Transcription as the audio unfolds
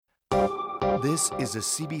This is a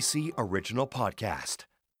CBC original podcast.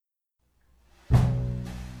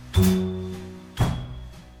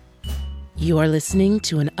 You are listening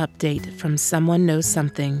to an update from Someone Knows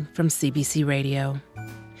Something from CBC Radio.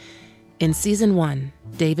 In Season 1,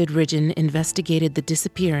 David Ridgen investigated the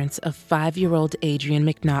disappearance of 5-year-old Adrien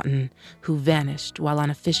McNaughton, who vanished while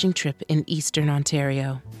on a fishing trip in eastern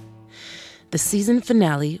Ontario. The season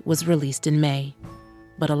finale was released in May,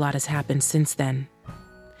 but a lot has happened since then.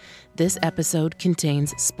 This episode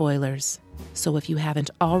contains spoilers, so if you haven't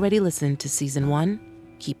already listened to Season 1,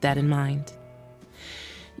 keep that in mind.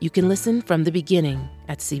 You can listen from the beginning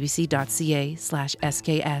at cbc.ca/SKS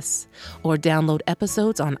or download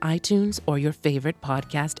episodes on iTunes or your favorite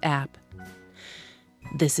podcast app.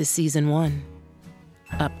 This is Season 1.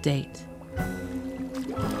 Update.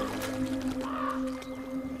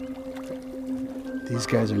 These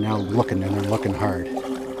guys are now looking, and they're looking hard.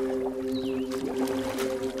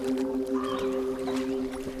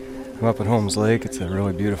 I'm up at Holmes Lake. It's a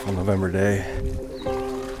really beautiful November day.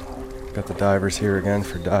 Got the divers here again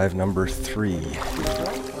for dive number 3.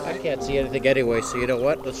 I can't see anything anyway, so you know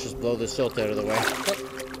what? Let's just blow the silt out of the way.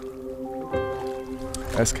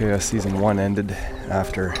 SKS Season 1 ended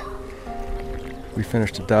after we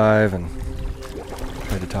finished a dive and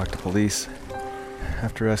tried to talk to police.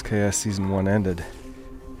 After SKS Season 1 ended,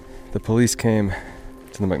 the police came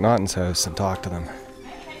to the McNaughton's house and talked to them.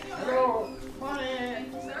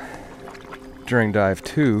 During Dive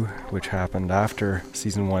 2, which happened after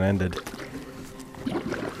Season 1 ended.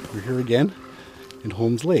 We're here again in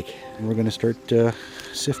Holmes Lake, and we're going to start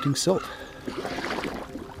sifting silt.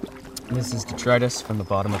 This is detritus from the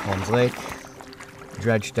bottom of Holmes Lake,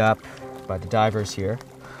 dredged up by the divers here.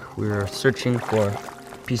 We're searching for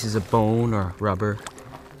pieces of bone or rubber.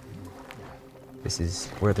 This is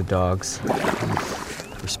where the dogs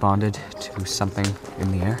responded to something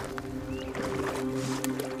in the air.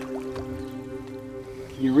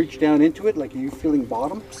 You reach down into it, like, are you feeling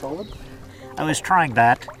bottom, solid? I was trying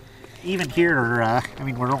that. Even here,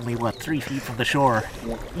 we're only, 3 feet from the shore.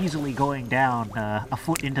 Yeah. Easily going down a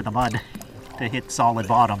foot into the mud to hit solid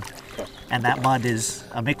bottom. And that mud is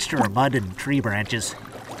a mixture of mud and tree branches.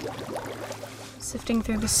 Sifting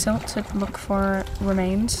through the silt to look for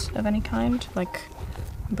remains of any kind, like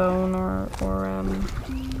bone or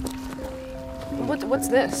What's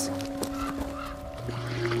this?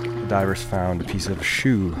 Divers found a piece of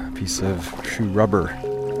shoe rubber.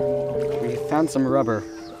 We found some rubber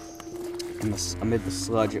amid the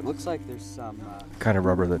sludge. It looks like there's some... Kind of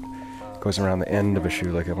rubber that goes around the end of a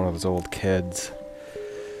shoe, like one of those old Keds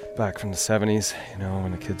back from the 70s,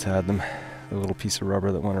 when the kids had them. The little piece of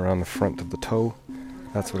rubber that went around the front of the toe.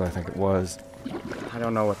 That's what I think it was. I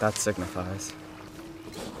don't know what that signifies.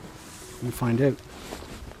 We'll find out.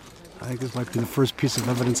 I think this might be the first piece of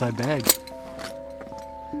evidence I bagged.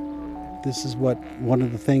 This is one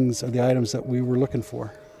of the things, or the items that we were looking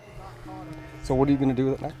for. So what are you going to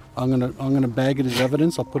do with it now? I'm gonna bag it as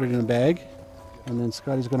evidence. I'll put it in a bag, and then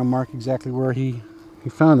Scotty's gonna mark exactly where he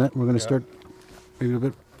found it. We're gonna start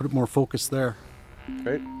maybe put it more focus there.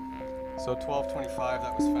 Great. So 12:25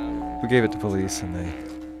 that was found. We gave it to police, and they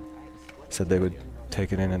said they would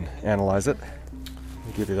take it in and analyze it.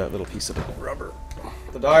 They give you that little piece of rubber.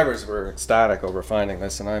 The divers were ecstatic over finding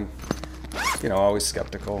this, and I'm always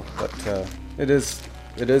skeptical, but it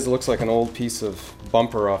looks like an old piece of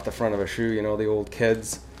bumper off the front of a shoe, the old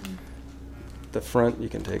Keds. The front, you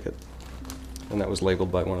can take it. And that was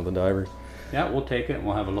labeled by one of the divers. Yeah, we'll take it and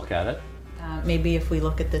we'll have a look at it. Maybe if we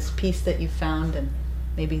look at this piece that you found and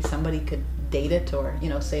maybe somebody could date it or,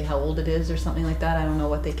 say how old it is or something like that. I don't know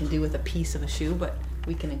what they can do with a piece of a shoe, but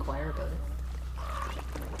we can inquire about it.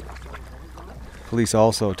 Police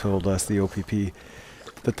also told us, the OPP,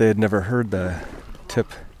 that they had never heard the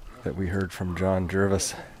tip that we heard from John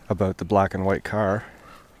Jervis about the black and white car,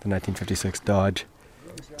 the 1956 Dodge.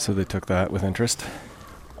 So they took that with interest.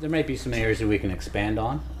 There might be some areas that we can expand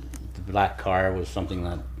on. The black car was something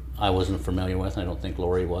that I wasn't familiar with. I don't think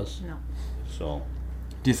Lori was. No. So.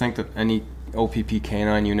 Do you think that any OPP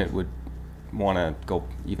canine unit would want to go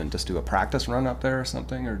even just do a practice run up there or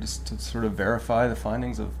something, or just to sort of verify the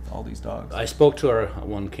findings of all these dogs? I spoke to our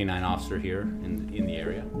one canine officer here in the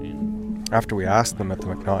area. After we asked them at the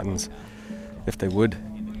McNaughton's if they would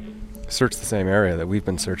search the same area that we've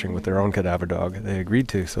been searching with their own cadaver dog, they agreed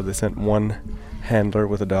to, so they sent one handler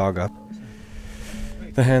with a dog up.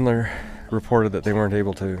 The handler reported that they weren't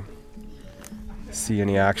able to see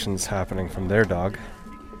any actions happening from their dog.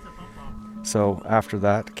 So after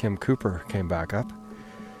that, Kim Cooper came back up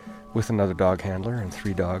with another dog handler and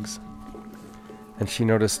 3 dogs. And she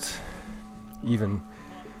noticed even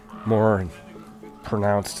more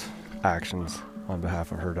pronounced actions on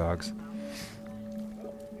behalf of her dogs.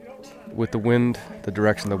 With the wind, the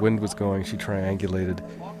direction the wind was going, she triangulated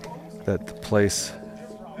that the place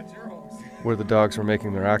where the dogs were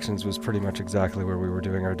making their actions was pretty much exactly where we were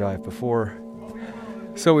doing our dive before.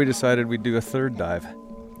 So we decided we'd do a third dive.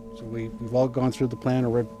 So we've all gone through the plan, or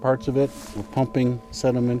read parts of it. We're pumping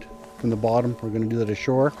sediment from the bottom. We're going to do that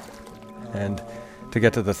ashore. And to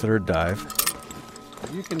get to the third dive,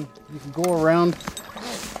 you can go around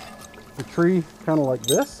the tree kind of like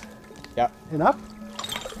this. Yeah. And up.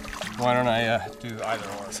 Why don't I do either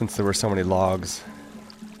or? Since there were so many logs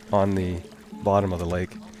on the bottom of the lake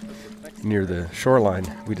near the shoreline,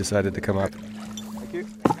 we decided to come up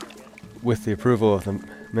with the approval of the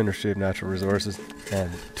Ministry of Natural Resources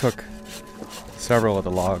and took several of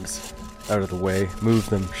the logs out of the way, moved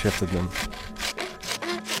them, shifted them.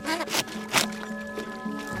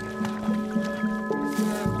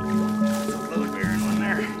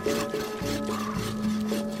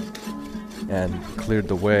 And cleared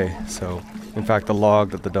the way. So, in fact, the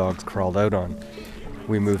log that the dogs crawled out on,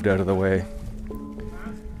 we moved out of the way.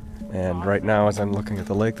 And right now, as I'm looking at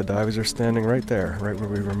the lake, the divers are standing right there, right where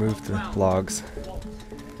we removed the logs.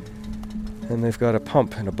 And they've got a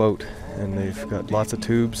pump and a boat, and they've got lots of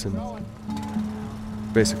tubes and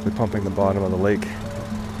basically pumping the bottom of the lake.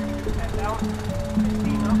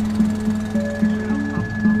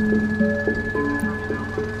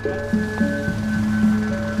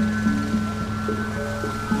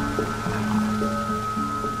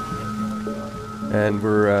 And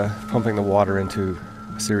we're pumping the water into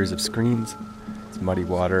a series of screens. It's muddy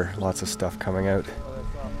water, lots of stuff coming out.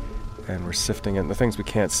 And we're sifting it. And the things we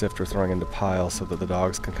can't sift we're throwing into piles so that the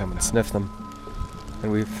dogs can come and sniff them.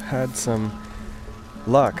 And we've had some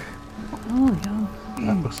luck. Oh, yeah.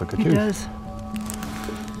 That looks like a He tooth. does.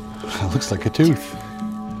 That looks like a tooth.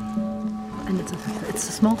 And it's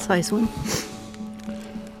a small size one.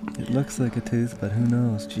 It looks like a tooth, but who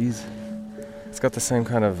knows? Jeez. It's got the same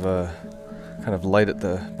kind of light at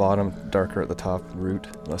the bottom, darker at the top root,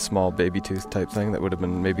 a small baby tooth type thing that would have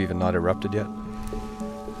been maybe even not erupted yet.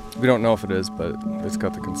 We don't know if it is, but it's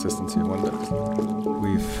got the consistency of one. But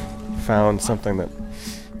we've found something that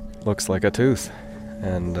looks like a tooth,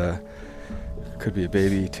 and could be a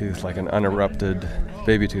baby tooth, like an unerupted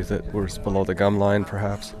baby tooth that was below the gum line,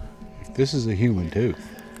 perhaps. This is a human tooth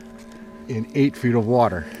in 8 feet of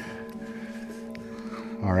water.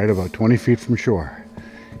 All right, about 20 feet from shore,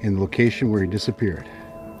 in the location where he disappeared.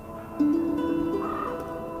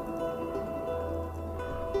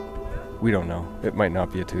 We don't know. It might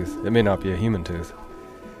not be a tooth. It may not be a human tooth,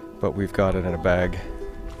 but we've got it in a bag,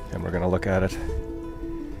 and we're going to look at it,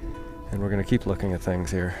 and we're going to keep looking at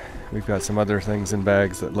things here. We've got some other things in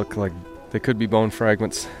bags that look like they could be bone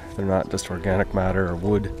fragments. They're not just organic matter or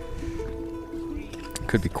wood.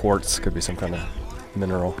 Could be quartz, could be some kind of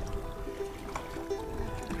mineral.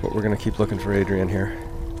 But we're going to keep looking for Adrien here.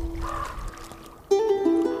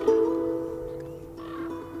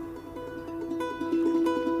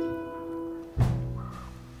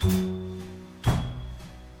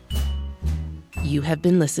 You have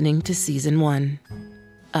been listening to Season 1.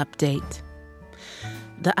 Update.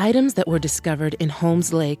 The items that were discovered in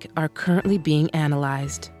Holmes Lake are currently being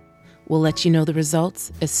analyzed. We'll let you know the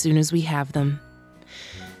results as soon as we have them.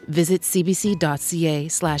 Visit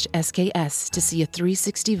cbc.ca/SKS to see a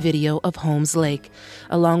 360 video of Holmes Lake,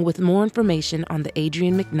 along with more information on the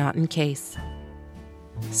Adrien McNaughton case.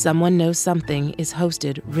 Someone Knows Something is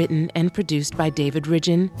hosted, written, and produced by David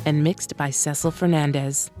Ridgen and mixed by Cecil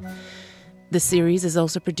Fernandez. The series is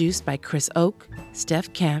also produced by Chris Oak,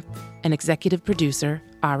 Steph Camp, and executive producer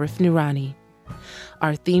Arif Noorani.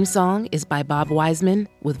 Our theme song is by Bob Wiseman,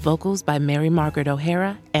 with vocals by Mary Margaret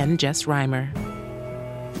O'Hara and Jess Reimer.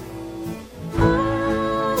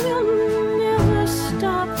 I will never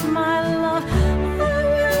stop, my love.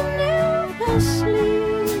 I will never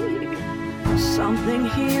sleep. Something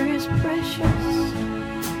here is precious,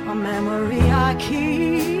 a memory I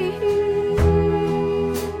keep.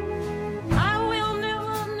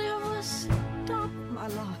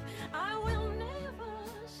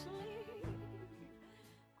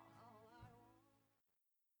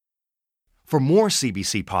 For more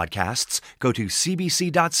CBC podcasts, go to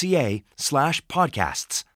cbc.ca/podcasts.